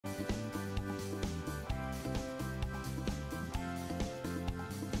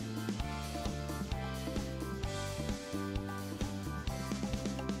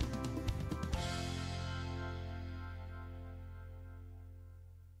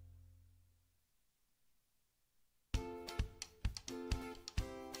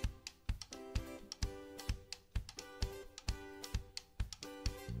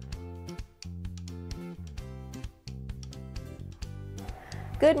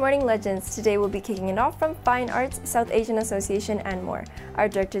Good morning, legends. Today we'll be kicking it off from Fine Arts, South Asian Association, and more. Our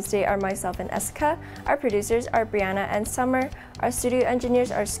directors today are myself and ESSICA. Our producers are Brianna and Summer. Our studio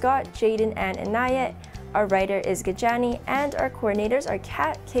engineers are Scott, Jaden, and Inayat. Our writer is Gajani, and our coordinators are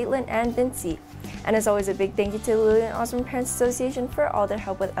Kat, Caitlin, and Vinci. And as always, a big thank you to the Lillian Osborne Parents Association for all their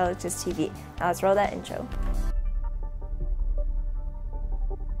help with LHS TV. Now let's roll that intro.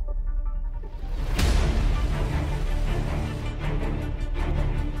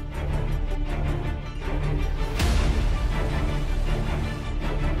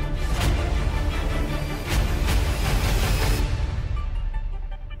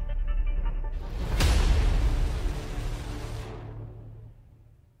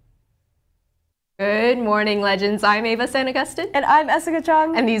 Good morning, legends. I'm Ava San Agustin. And I'm ESSICA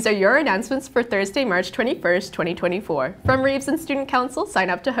Chung. And these are your announcements for Thursday, March 21st, 2024. From Reeves and Student Council, sign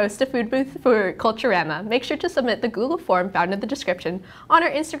up to host a food booth for Culturama. Make sure to submit the Google form found in the description, on our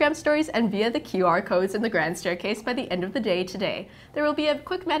Instagram stories, and via the QR codes in the grand staircase by the end of the day today. There will be a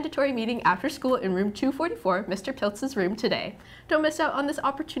quick mandatory meeting after school in room 244, Mr. Piltz's room today. Don't miss out on this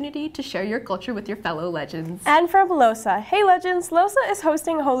opportunity to share your culture with your fellow legends. And from LOSAA, hey legends, LOSAA is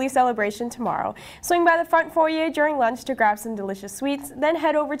hosting a Holi celebration tomorrow. Swing by the front foyer during lunch to grab some delicious sweets, then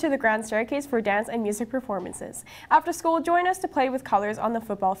head over to the grand staircase for dance and music performances. After school, join us to play with colors on the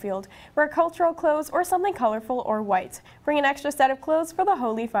football field. Wear cultural clothes or something colorful or white. Bring an extra set of clothes for the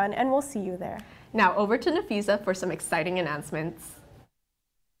Holi fun, and we'll see you there. Now over to Nafisa for some exciting announcements.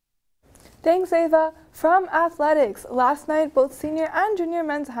 Thanks, Ava. From athletics, last night both senior and junior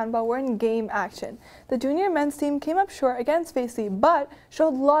men's handball were in game action. The junior men's team came up short against Facey, but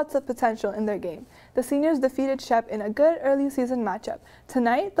showed lots of potential in their game. The seniors defeated Shep in a good early season matchup.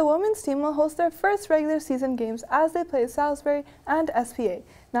 Tonight, the women's team will host their first regular season games as they play Salisbury and SPA.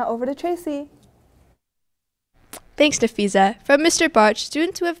 Now over to Tracy. Thanks, Nafisa. From Mr. BARTSCH,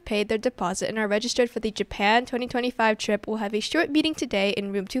 students who have paid their deposit and are registered for the Japan 2025 trip will have a short meeting today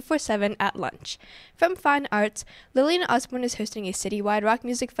in room 247 at lunch. From Fine Arts, Lillian Osborne is hosting a citywide rock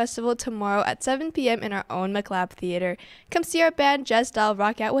music festival tomorrow at 7 p.m. in our own McLeod Theater. Come see our band Jazz Doll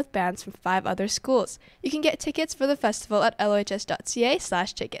rock out with bands from 5 other schools. You can get tickets for the festival at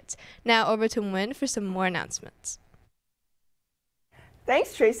lohs.ca/tickets. Now over to Nguyen for some more announcements.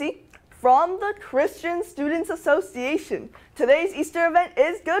 Thanks, Tracy. From the Christian Students Association, today's Easter event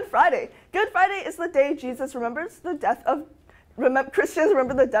is Good Friday. Good Friday is the day Jesus remembers the death of Christians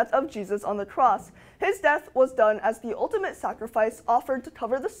remember the death of Jesus on the cross. His death was done as the ultimate sacrifice offered to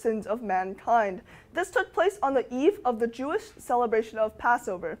cover the sins of mankind. This took place on the eve of the Jewish celebration of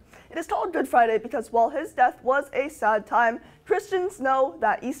Passover. It is called Good Friday because while his death was a sad time, Christians know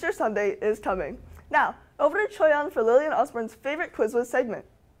that Easter Sunday is coming. Now, over to Choyan for Lillian Osborne's favorite Quiz Whiz segment.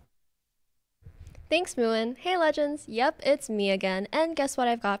 Thanks, Muin. Hey, legends. Yep, it's me again. And guess what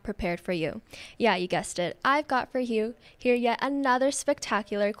I've got prepared for you? Yeah, you guessed it. I've got for you here yet another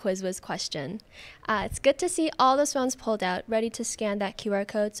spectacular Quiz Whiz question. It's good to see all those phones pulled out, ready to scan that QR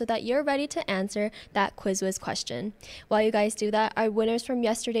code so that you're ready to answer that Quiz Whiz question. While you guys do that, our winners from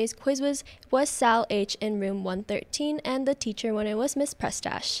yesterday's Quiz Whiz was Sal H in room 113, and the teacher winner was Miss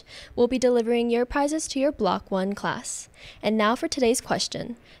Prestash. We'll be delivering your prizes to your Block 1 class. And now for today's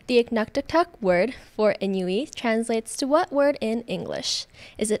question. The Inuktitut word for Inuit translates to what word in English?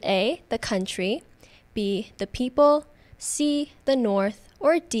 Is it A, the country, B, the people, C, the north,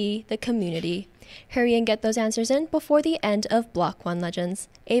 or D, the community? Hurry and get those answers in before the end of Block 1 Legends.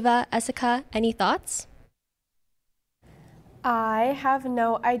 Ava, ESSICA, any thoughts? I have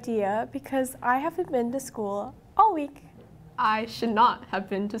no idea because I haven't been to school all week. I should not have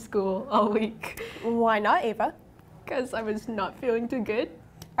been to school all week. Why not, Ava? Because I was not feeling too good.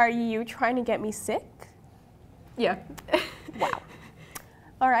 Are you trying to get me sick? Yeah. Wow.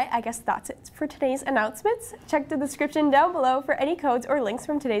 All right, I guess that's it for today's announcements. Check the description down below for any codes or links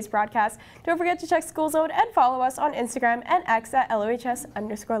from today's broadcast. Don't forget to check School Zone and follow us on Instagram and X at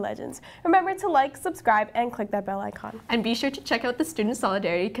LOHS_legends. Remember to like, subscribe, and click that bell icon. And be sure to check out the Student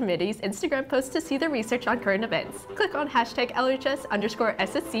Solidarity Committee's Instagram post to see the research on current events. Click on hashtag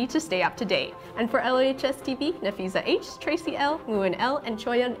LOHS_SSC to stay up to date. And for LOHS TV, Nafisa H, Tracy L, Nguyen L, and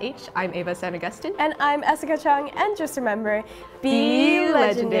Choyan H, I'm Ava San Agustin. And I'm ESSICA Chung, and just remember, be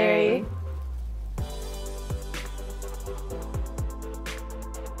legendary.